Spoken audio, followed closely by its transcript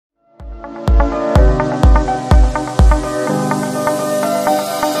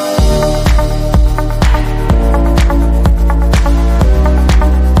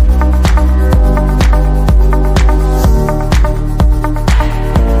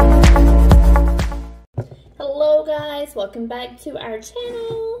welcome back to our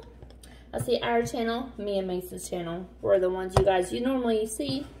channel. I see our channel, me and Mace's channel. We're the ones you normally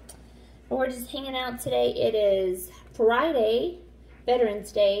see. And we're just hanging out today. It is Friday,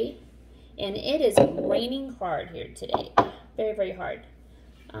 Veterans Day, and it is raining hard here today. Very, very hard.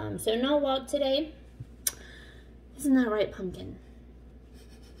 So no walk today. Isn't that right, Pumpkin?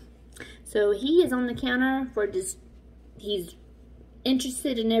 So he is on the counter for he's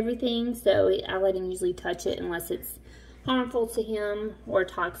interested in everything, so I let him usually touch it unless it's harmful to him or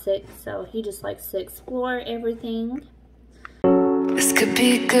toxic. So he just likes to explore everything. This could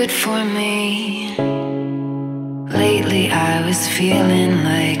be good for me. Lately I was feeling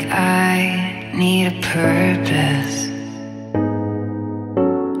like I need a purpose,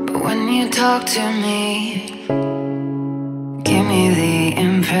 but when you talk to me, give me the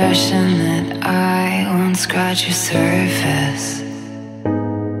impression that I won't scratch your surface.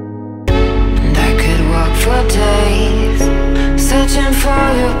 For days, searching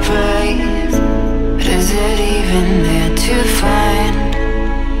for your praise, but is it even there to find?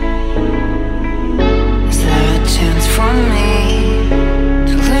 Is there a chance for me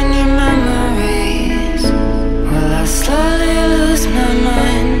to learn your memories? Will I slowly lose my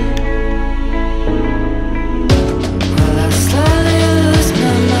mind? Will I slowly lose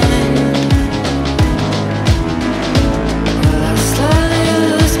my mind? Will I slowly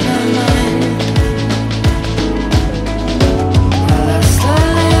lose my mind?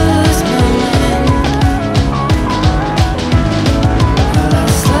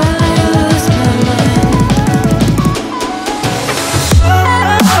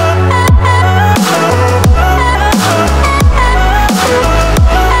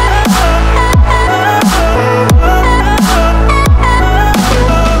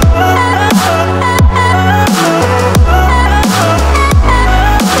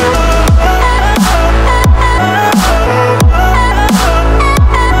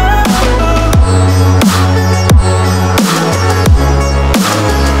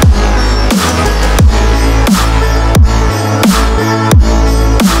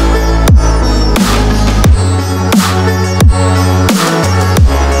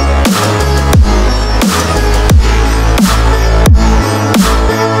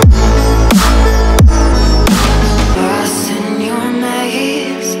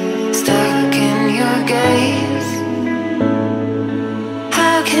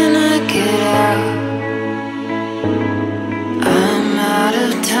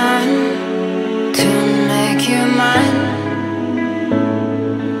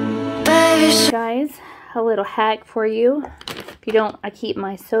 Guys, a little hack for you. If you don't, I keep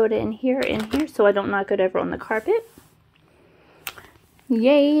my soda in here so I don't knock it over on the carpet.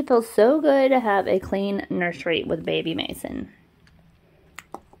 Yay, it feels so good to have a clean nursery with baby Mason.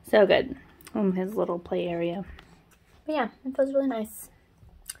 So good. His little play area. But yeah, it feels really nice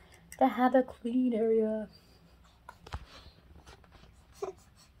to have a clean area.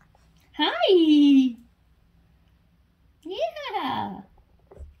 Hi! Yeah!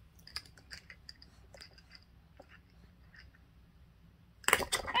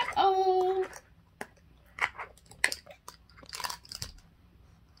 Oh.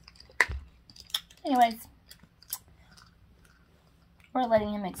 Anyways, we're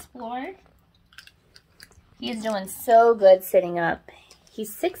letting him explore. He's doing so good sitting up.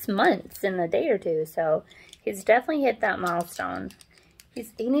 He's 6 months in a day or two, so he's definitely hit that milestone.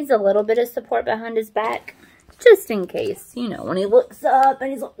 He needs a little bit of support behind his back, just in case, you know, when he looks up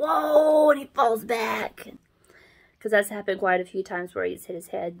and he's like, whoa, and he falls back. Because that's happened quite a few times where he's hit his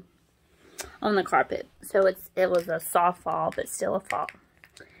head on the carpet. So it was a soft fall, but still a fall.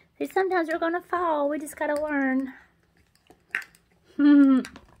 See, sometimes we're going to fall. We just got to learn.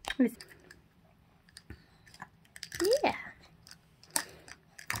 Yeah.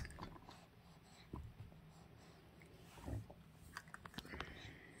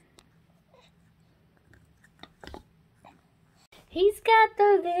 He's got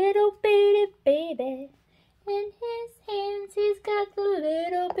the little bitty baby. In his hands, he's got the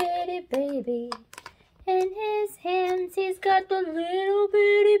little bitty baby. In his hands, he's got the little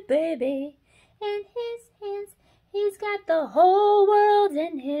bitty baby. In his hands, he's got the whole world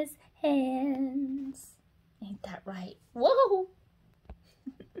in his hands. Ain't that right? Whoa!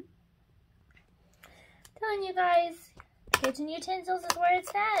 Telling you guys, kitchen utensils is where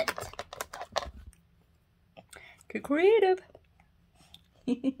it's at. Get creative.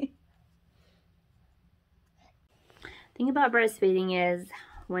 Thing about breastfeeding is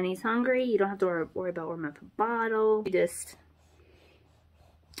when he's hungry, you don't have to worry about warming up a bottle. You just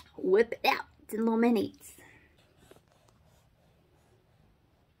whip it out in little minis.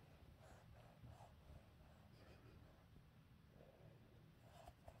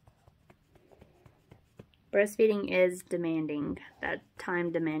 Breastfeeding is demanding. That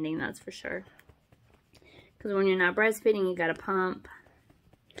time demanding, that's for sure. Because when you're not breastfeeding, you gotta pump.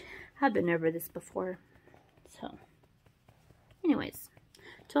 I've been over this before. So, anyways,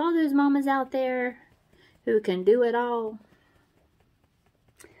 to all those mamas out there who can do it all,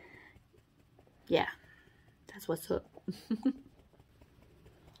 yeah, that's what's up.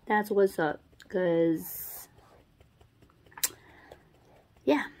 That's what's up. Because,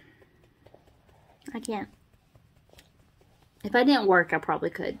 yeah, I can't. If I didn't work, I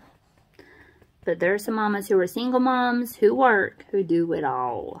probably could. But there are some mamas who are single moms, who work, who do it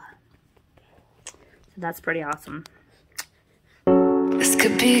all. So that's pretty awesome. This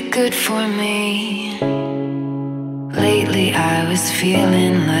could be good for me. Lately I was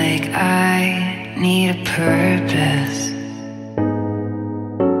feeling like I need a purpose.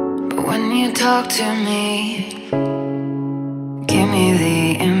 But when you talk to me, give me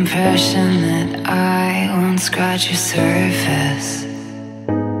the impression that I won't scratch your surface.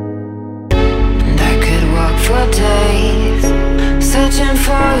 And I could walk for days, searching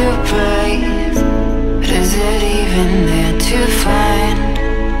for your praise. But is it even there to find?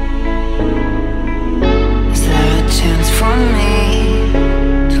 Is there a chance for me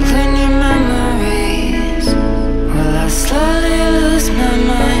to learn your memories? Will I slowly lose my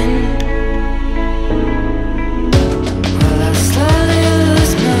mind? Will I slowly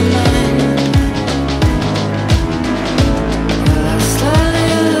lose my mind? Will I slowly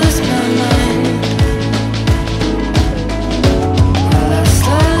lose my mind? Will I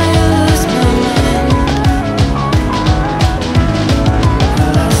slowly lose my mind?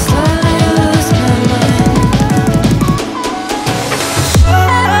 Will I slowly lose my mind?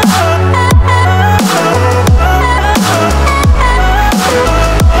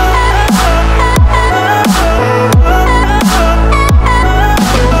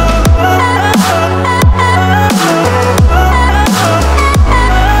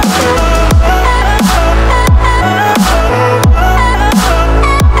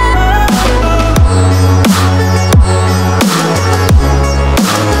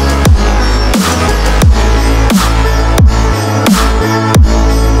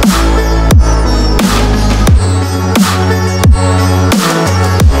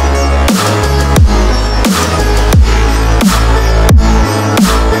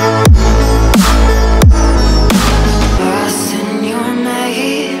 Lost in your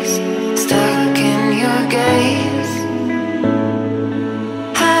maze, stuck in your gaze.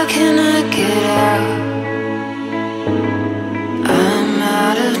 How can I get out?